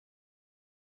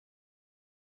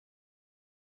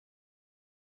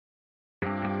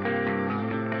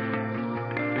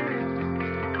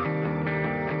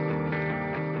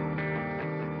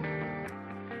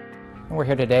We're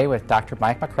here today with Dr.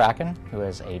 Mike McCracken, who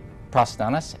is a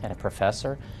prosthodontist and a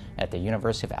professor at the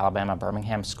University of Alabama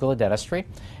Birmingham School of Dentistry.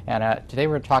 And today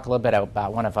we're going to talk a little bit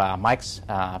about one of Mike's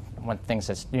one of the things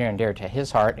that's near and dear to his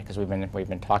heart, because we've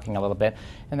been talking a little bit,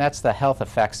 and that's the health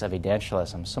effects of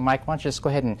edentulism. So Mike, why don't you just go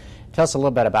ahead and tell us a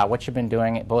little bit about what you've been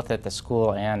doing both at the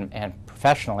school and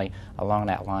professionally along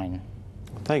that line.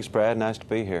 Thanks, Brad. Nice to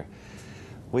be here.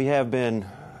 We have been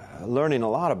learning a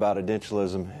lot about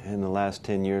edentulism in the last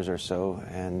 10 years or so,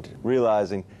 and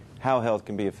realizing how health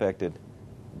can be affected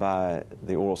by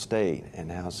the oral state,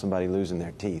 and how somebody losing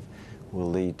their teeth will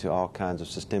lead to all kinds of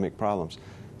systemic problems,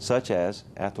 such as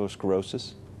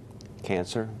atherosclerosis,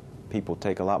 cancer. People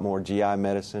take a lot more GI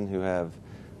medicine who have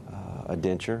a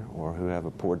denture or who have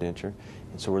a poor denture.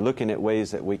 And so we're looking at ways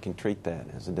that we can treat that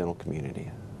as a dental community.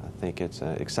 I think it's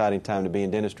an exciting time to be in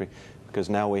dentistry, because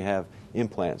now we have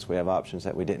implants. We have options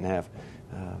that we didn't have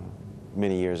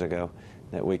many years ago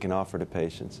that we can offer to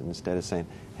patients. And instead of saying,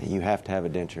 hey, you have to have a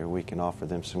denture, we can offer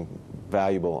them some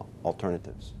valuable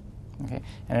alternatives. Okay.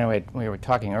 And anyway, we were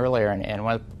talking earlier, and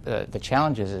one of the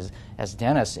challenges is, as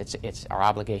dentists, it's our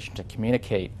obligation to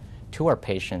communicate to our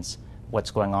patients what's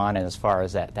going on, and as far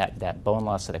as that bone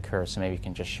loss that occurs. So maybe you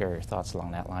can just share your thoughts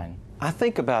along that line. I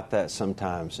think about that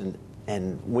sometimes,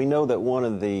 and we know that one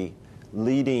of the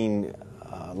leading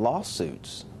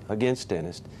lawsuits against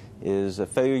dentists is a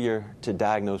failure to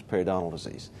diagnose periodontal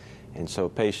disease. And so a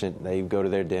patient, they go to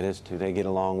their dentist, who they get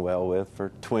along well with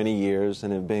for 20 years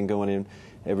and have been going in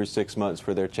every 6 months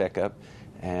for their checkup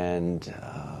and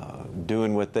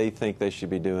doing what they think they should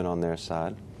be doing on their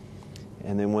side.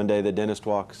 And then one day the dentist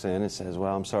walks in and says,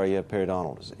 well, I'm sorry, you have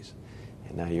periodontal disease,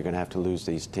 and now you're going to have to lose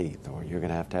these teeth, or you're going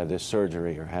to have this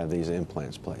surgery or have these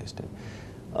implants placed. And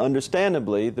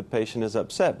understandably, the patient is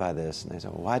upset by this, and they say,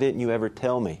 well, why didn't you ever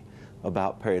tell me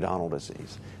about periodontal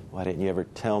disease? Why didn't you ever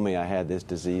tell me I had this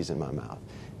disease in my mouth?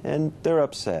 And they're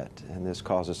upset, and this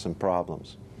causes some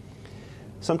problems.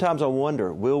 Sometimes I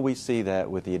wonder, will we see that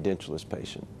with the edentulous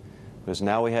patient? Because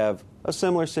now we have a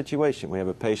similar situation. We have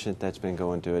a patient that's been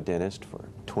going to a dentist for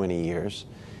 20 years.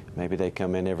 Maybe they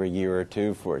come in every year or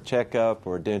two for a checkup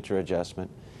or a denture adjustment,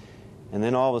 and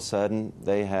then all of a sudden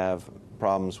they have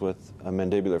problems with a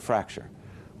mandibular fracture,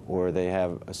 or they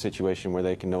have a situation where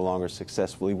they can no longer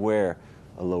successfully wear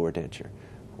a lower denture,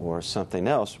 or something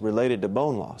else related to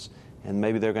bone loss. And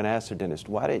maybe they're going to ask their dentist,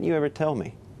 why didn't you ever tell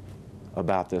me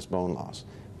about this bone loss?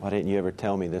 Why didn't you ever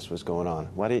tell me this was going on?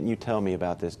 Why didn't you tell me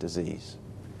about this disease?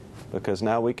 Because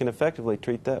now we can effectively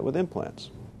treat that with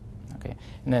implants. Okay.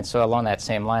 And then so along that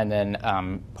same line, then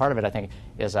part of it, I think,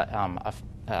 is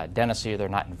dentists either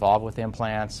not involved with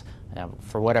implants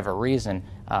for whatever reason.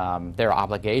 Their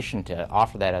obligation to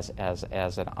offer that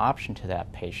as an option to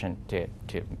that patient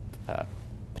to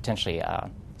potentially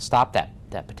stop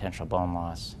that potential bone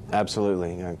loss.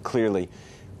 Absolutely. Clearly,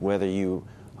 whether you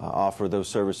offer those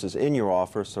services in your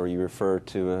office or you refer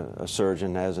to a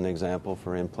surgeon, as an example,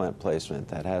 for implant placement,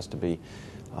 that has to be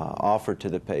offered to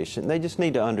the patient. They just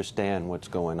need to understand what's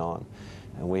going on.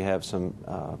 And we have some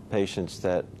patients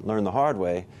that learn the hard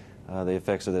way the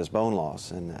effects of this bone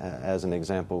loss. And as an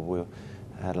example, we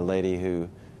had a lady who,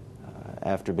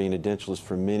 after being a edentulous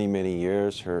for many, many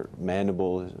years, her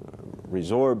mandible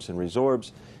resorbs and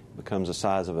resorbs, becomes the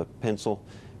size of a pencil.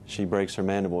 She breaks her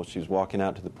mandible. She was walking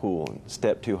out to the pool and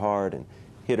stepped too hard and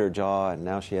hit her jaw, and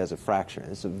now she has a fracture.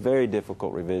 It's a very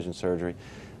difficult revision surgery,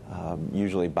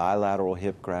 usually bilateral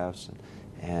hip grafts,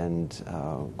 and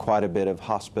quite a bit of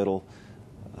hospital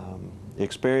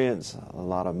experience, a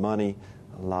lot of money,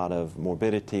 a lot of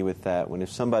morbidity with that, when if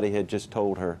somebody had just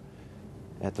told her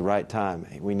at the right time,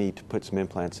 hey, we need to put some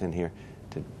implants in here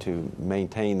to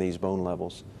maintain these bone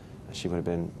levels, she would have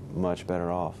been much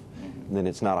better off. And then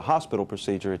it's not a hospital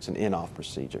procedure, it's an in-off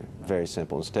procedure. Very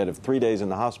simple. Instead of 3 days in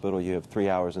the hospital, you have 3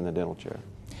 hours in the dental chair.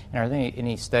 And are there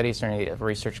any studies or any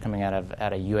research coming out of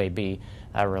UAB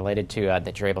related to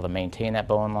that you're able to maintain that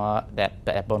bone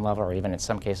level, or even in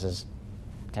some cases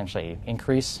potentially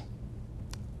increase?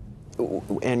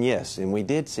 And yes, and we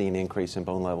did see an increase in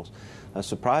bone levels.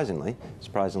 Surprisingly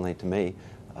to me,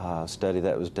 a study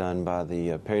that was done by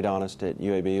the periodontist at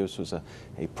UAB. This was a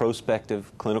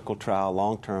prospective clinical trial,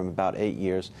 long-term, about 8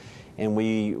 years. And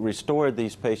we restored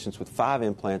these patients with 5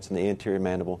 implants in the anterior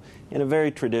mandible in a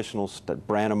very traditional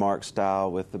Brandemark style,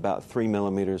 with about 3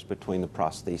 millimeters between the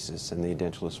prosthesis and the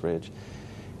edentulous ridge.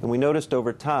 And we noticed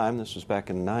over time, this was back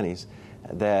in the 90s,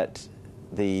 that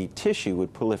the tissue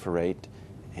would proliferate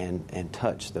and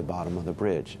touch the bottom of the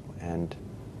bridge. And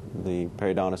the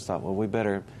periodontist thought, well, we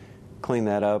better clean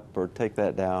that up or take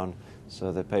that down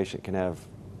so the patient can have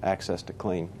access to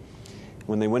clean.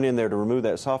 when they went in there to remove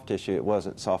that soft tissue, it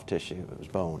wasn't soft tissue, it was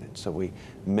bone. And so we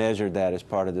measured that as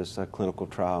part of this clinical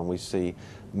trial, and we see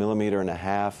 1.5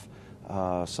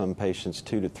 millimeters, some patients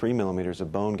 2 to 3 millimeters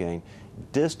of bone gain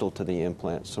distal to the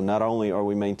implants. So not only are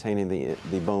we maintaining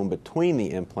the bone between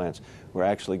the implants, we're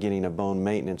actually getting a bone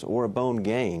maintenance or a bone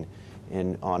gain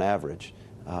on average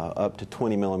up to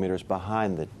 20 millimeters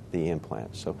behind the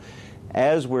implant. So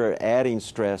as we're adding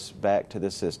stress back to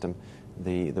the system,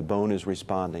 the bone is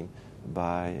responding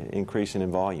by increasing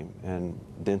in volume and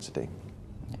density.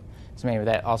 So maybe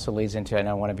that also leads into, I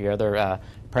know one of your other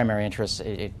primary interests,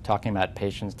 talking about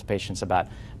patients about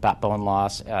bone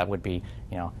loss, would be,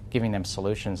 giving them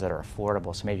solutions that are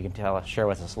affordable. So maybe you can share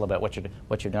with us a little bit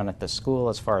what you've done at the school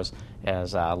as far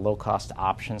as low-cost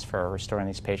options for restoring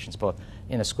these patients, both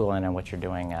in the school and in what you're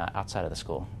doing outside of the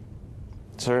school.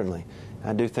 Certainly.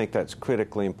 I do think that's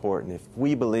critically important. If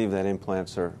we believe that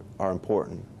implants are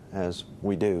important, as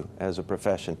we do as a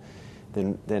profession,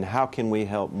 then how can we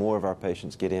help more of our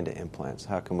patients get into implants?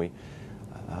 How can we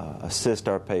assist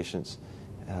our patients,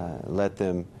 let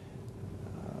them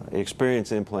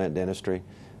experience implant dentistry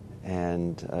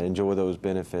and enjoy those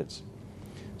benefits?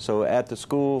 So at the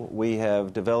school, we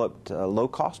have developed a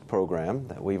low-cost program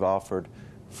that we've offered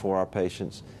for our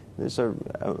patients. These are,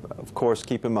 of course,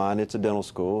 keep in mind it's a dental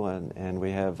school, and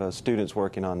we have students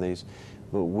working on these.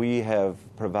 But we have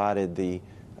provided the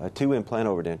 2-implant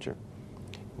overdenture,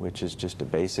 which is just a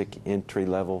basic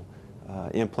entry-level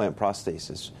implant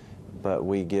prosthesis. But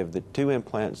we give the 2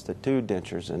 implants, the 2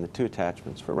 dentures, and the 2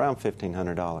 attachments for around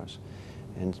 $1,500.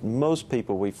 And most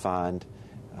people we find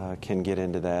can get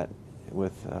into that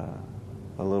with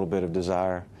a little bit of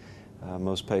desire.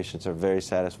 Most patients are very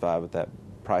satisfied with that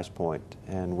price point,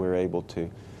 and we're able to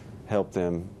help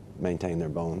them maintain their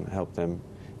bone, help them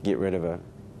get rid of a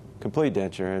complete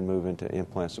denture and move into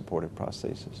implant-supported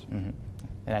prosthesis. Mm-hmm.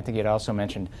 And I think you'd also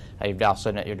mentioned you're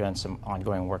doing some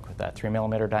ongoing work with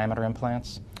 3-millimeter diameter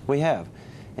implants. We have,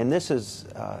 and this is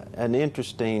an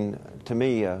interesting, to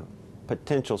me,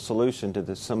 potential solution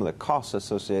to some of the costs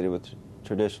associated with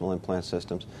traditional implant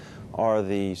systems are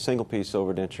the single-piece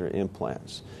overdenture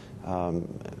implants.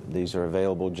 These are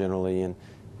available generally in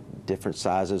different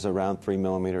sizes, around 3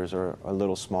 millimeters or a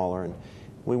little smaller, and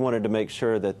we wanted to make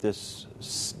sure that this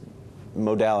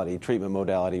treatment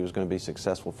modality was going to be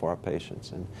successful for our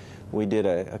patients. And we did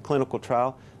a clinical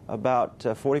trial, about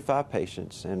 45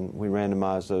 patients, and we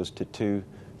randomized those to 2,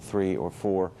 3, or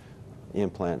 4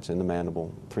 implants in the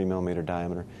mandible, 3-millimeter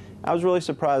diameter. I was really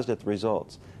surprised at the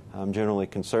results. I'm generally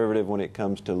conservative when it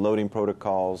comes to loading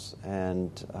protocols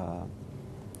and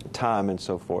time and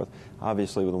so forth.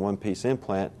 Obviously, with a 1-piece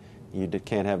implant, you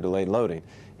can't have delayed loading.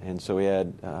 And so we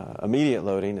had immediate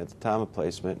loading at the time of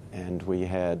placement, and we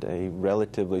had a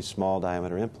relatively small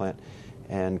diameter implant,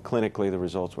 and clinically the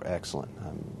results were excellent.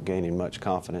 I'm gaining much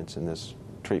confidence in this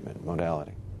treatment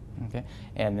modality. Okay.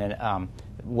 And then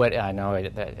what I know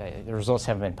the results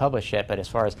haven't been published yet, but as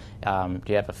far as do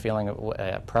you have a feeling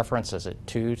of preference? Is it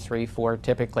 2, 3, 4?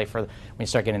 Typically, when you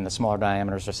start getting the smaller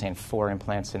diameters, they're saying 4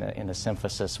 implants in the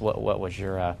symphysis. What was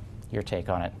your take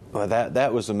on it? Well,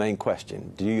 that was the main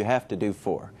question. Do you have to do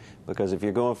 4? Because if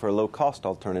you're going for a low-cost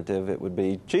alternative, it would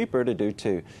be cheaper to do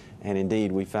 2. And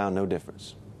indeed, we found no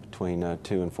difference between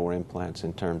 2 and 4 implants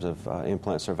in terms of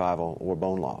implant survival or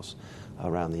bone loss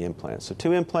around the implants. So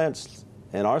 2 implants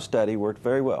in our study worked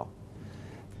very well.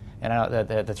 And I know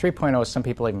the 3.0, some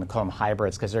people even call them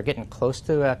hybrids because they're getting close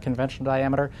to a conventional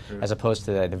diameter as opposed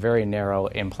to the very narrow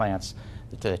implants,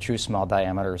 the true small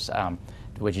diameters.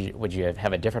 Would you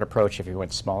have a different approach if you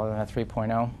went smaller than a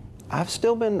 3.0? I've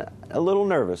still been a little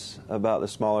nervous about the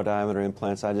smaller diameter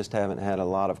implants. I just haven't had a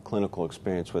lot of clinical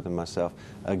experience with them myself.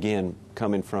 Again,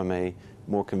 coming from a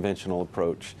more conventional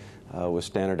approach with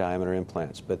standard diameter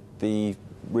implants. But the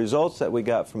results that we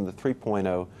got from the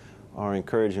 3.0 are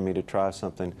encouraging me to try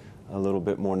something a little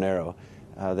bit more narrow.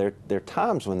 There are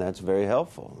times when that's very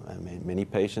helpful. I mean, many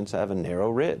patients have a narrow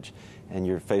ridge, and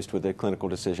you're faced with a clinical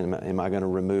decision. Am I going to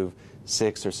remove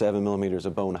 6 or 7 millimeters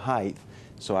of bone height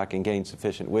so I can gain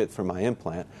sufficient width for my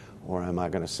implant, or am I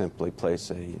going to simply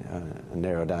place a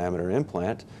narrow diameter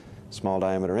implant, small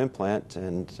diameter implant,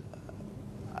 and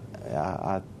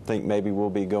I think maybe we'll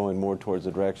be going more towards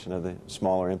the direction of the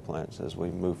smaller implants as we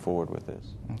move forward with this.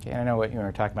 Okay, I know what you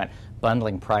were talking about,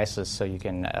 bundling prices so you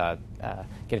can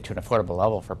get it to an affordable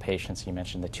level for patients. You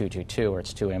mentioned the 222, where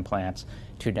it's 2 implants,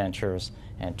 2 dentures,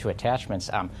 and 2 attachments.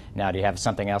 Now, do you have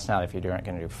something else now if you're going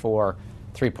to do 4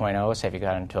 3.0s? Have you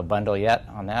got into a bundle yet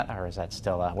on that, or is that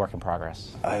still a work in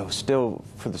progress? Still,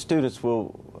 for the students,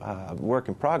 we'll work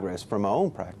in progress. For my own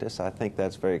practice, I think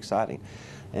that's very exciting.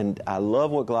 And I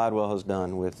love what Glidewell has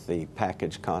done with the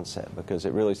package concept, because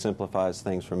it really simplifies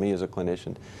things for me as a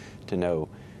clinician to know,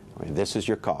 I mean, this is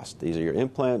your cost. These are your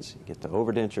implants. You get the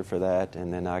overdenture for that,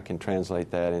 and then I can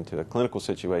translate that into a clinical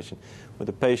situation with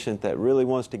a patient that really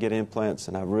wants to get implants,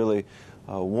 and I really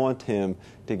want him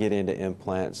to get into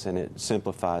implants, and it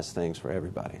simplifies things for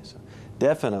everybody. So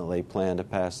definitely plan to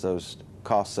pass those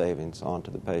cost savings on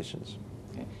to the patients.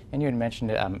 Okay. And you had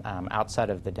mentioned outside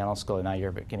of the dental school, now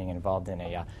you're getting involved in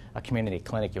a community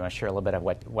clinic. You want to share a little bit of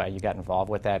why you got involved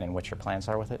with that and what your plans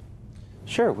are with it?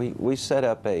 Sure. We set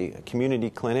up a community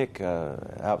clinic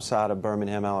outside of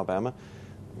Birmingham, Alabama.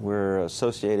 We're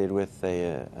associated with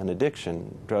an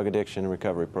drug addiction and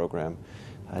recovery program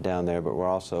down there, but we're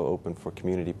also open for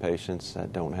community patients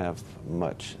that don't have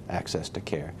much access to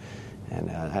care. And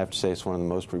I have to say it's one of the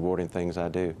most rewarding things I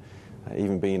do,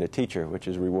 even being a teacher, which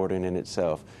is rewarding in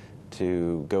itself,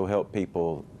 to go help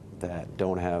people that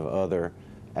don't have other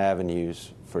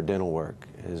avenues for dental work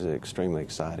is extremely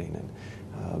exciting. And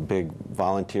a big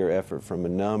volunteer effort from a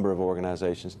number of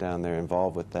organizations down there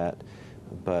involved with that.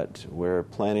 But we're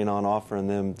planning on offering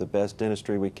them the best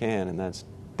dentistry we can, and that's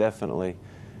definitely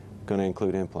going to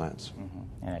include implants.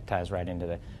 Mm-hmm. And it ties right into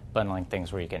the bundling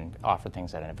things where you can offer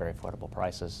things at very affordable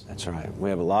prices. That's right. We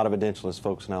have a lot of edentulous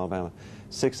folks in Alabama.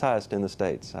 6th highest in the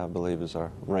states, I believe, is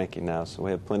our ranking now. So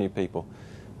we have plenty of people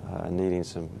needing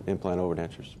some implant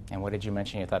overdentures. And what did you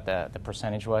mention you thought the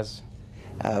percentage was?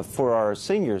 For our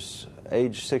seniors,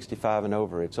 age 65 and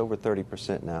over, it's over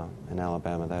 30% now in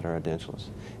Alabama that are edentulous.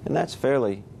 And that's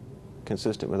fairly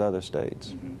consistent with other states.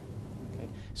 Mm-hmm. Okay.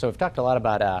 So we've talked a lot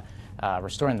about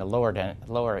restoring the lower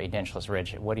edentulous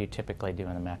ridge. What do you typically do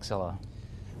in the maxilla?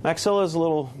 Maxilla is a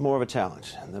little more of a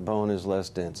challenge. The bone is less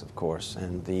dense, of course,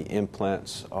 and the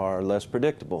implants are less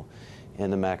predictable in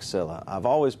the maxilla. I've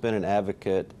always been an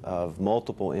advocate of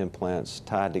multiple implants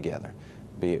tied together,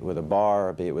 be it with a bar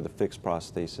or be it with a fixed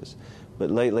prosthesis. But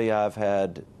lately I've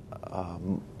had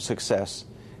success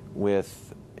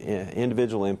with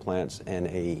individual implants and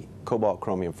a cobalt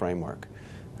chromium framework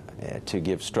to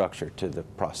give structure to the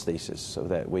prosthesis so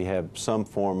that we have some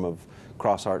form of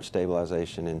cross-arch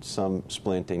stabilization and some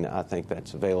splinting. I think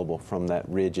that's available from that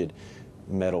rigid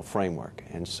metal framework.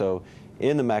 And so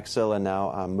in the maxilla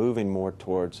now I'm moving more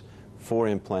towards 4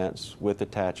 implants with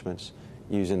attachments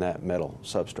using that metal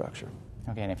substructure.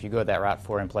 Okay, and if you go that route,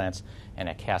 4 implants and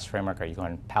a cast framework, are you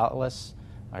going palatless?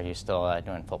 Or are you still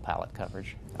doing full palate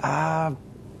coverage?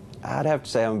 I'd have to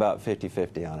say I'm about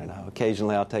 50-50 on it.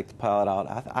 Occasionally I'll take the palate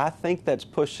out. I think that's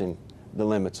pushing the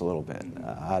limits a little bit.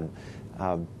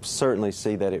 I certainly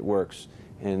see that it works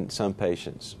in some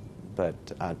patients, but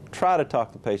I try to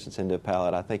talk the patients into a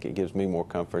palate. I think it gives me more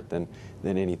comfort than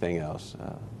anything else.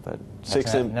 But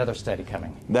another study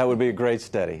coming. That would be a great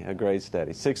study, a great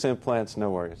study. 6 implants,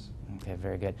 no worries. Okay,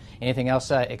 very good. Anything else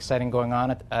exciting going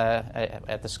on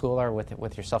at the school or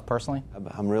with yourself personally?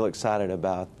 I'm real excited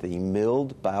about the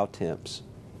milled biotemps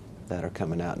that are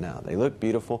coming out now. They look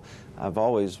beautiful. I've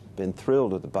always been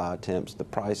thrilled with the biotemps, the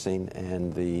pricing,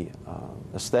 and the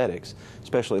aesthetics,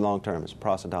 especially long-term. As a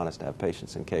prosthodontist, I have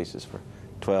patients in cases for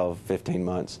 12, 15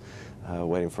 months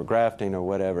waiting for grafting or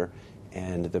whatever,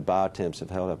 and the biotemps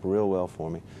have held up real well for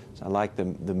me. So I like the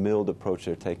milled approach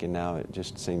they're taking now. It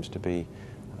just seems to be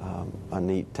a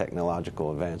neat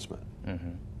technological advancement. Mm-hmm.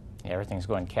 Yeah, everything's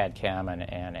going CAD/CAM,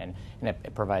 and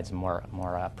it provides a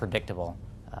more predictable,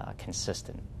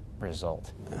 consistent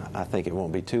result. I think it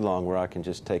won't be too long where I can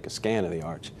just take a scan of the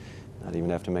arch, not even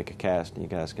have to make a cast, and you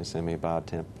guys can send me a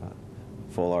biotemp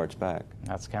full arch back.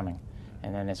 That's coming.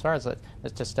 And then as far as,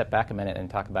 let's just step back a minute and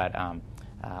talk about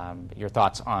your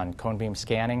thoughts on cone beam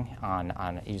scanning,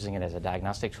 on using it as a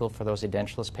diagnostic tool for those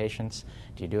edentulous patients.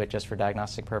 Do you do it just for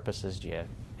diagnostic purposes? Do you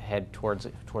head towards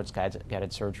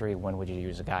guided surgery? When would you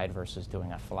use a guide versus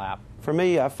doing a flap? For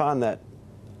me, I find that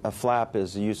a flap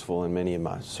is useful in many of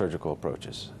my surgical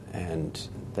approaches, and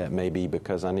that may be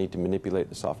because I need to manipulate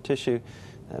the soft tissue.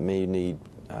 I may need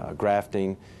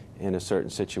grafting in a certain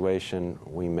situation.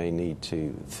 We may need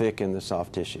to thicken the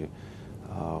soft tissue.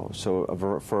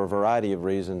 So for a variety of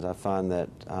reasons, I find that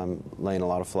I'm laying a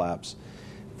lot of flaps.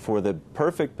 For the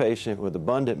perfect patient with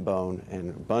abundant bone and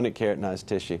abundant keratinized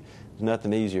tissue, there's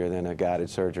nothing easier than a guided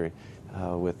surgery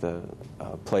with a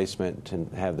placement to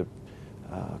have the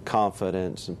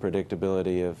confidence and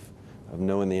predictability of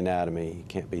knowing the anatomy. You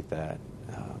can't beat that.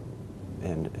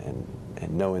 And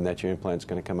knowing that your implant's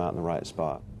going to come out in the right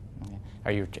spot. Okay.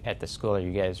 Are you at the school, are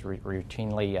you guys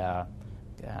routinely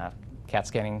CAT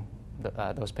scanning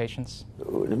those patients?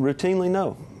 Routinely,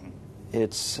 no.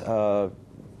 It's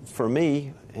for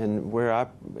me,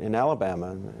 in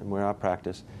Alabama, and where I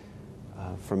practice,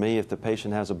 for me, if the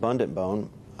patient has abundant bone,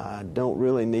 I don't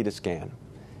really need a scan.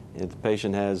 If the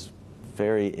patient has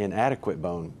very inadequate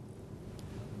bone,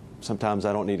 sometimes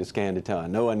I don't need a scan to tell. I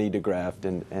know I need to graft,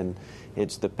 and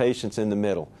it's the patients in the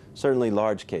middle. Certainly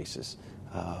large cases,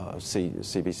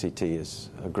 CBCT is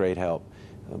a great help,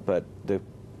 but the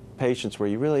patients where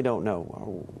you really don't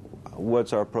know,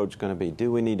 what's our approach going to be?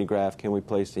 Do we need to graft? Can we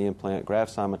place the implant,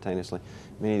 graft simultaneously?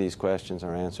 Many of these questions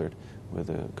are answered with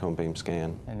a cone beam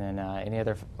scan. And then any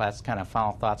other last kind of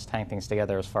final thoughts tying things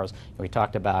together as far as we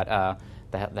talked about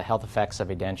the health effects of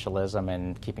edentulism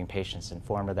and keeping patients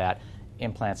informed of that,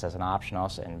 implants as an option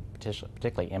also, and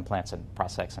particularly implants and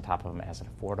prosthetics on top of them as an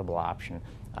affordable option.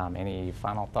 Any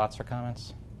final thoughts or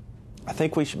comments? I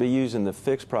think we should be using the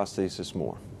fixed prosthesis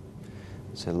more.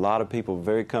 So a lot of people are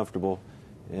very comfortable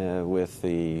with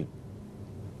the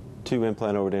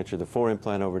 2-implant overdenture, the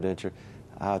 4-implant overdenture.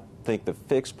 I think the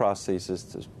fixed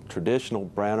prosthesis, the traditional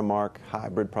Brandemark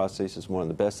hybrid prosthesis, is one of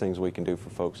the best things we can do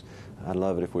for folks. I'd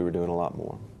love it if we were doing a lot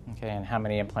more. Okay, and how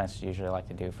many implants do you usually like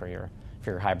to do for your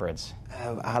hybrids?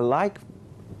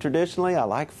 Traditionally, I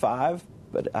like 5,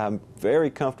 but I'm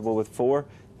very comfortable with 4.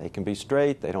 They can be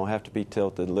straight, they don't have to be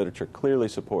tilted. The literature clearly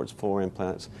supports 4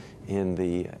 implants in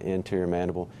the anterior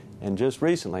mandible. And just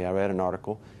recently I read an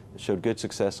article that showed good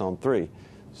success on 3.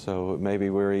 So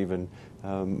maybe we're even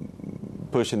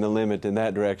pushing the limit in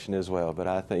that direction as well. But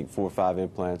I think 4 or 5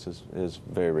 implants is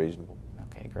very reasonable.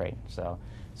 Okay, great. So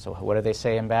what do they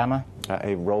say in Bama?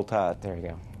 A roll tide. There you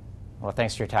go. Well,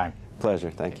 thanks for your time. Pleasure.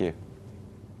 Thank you.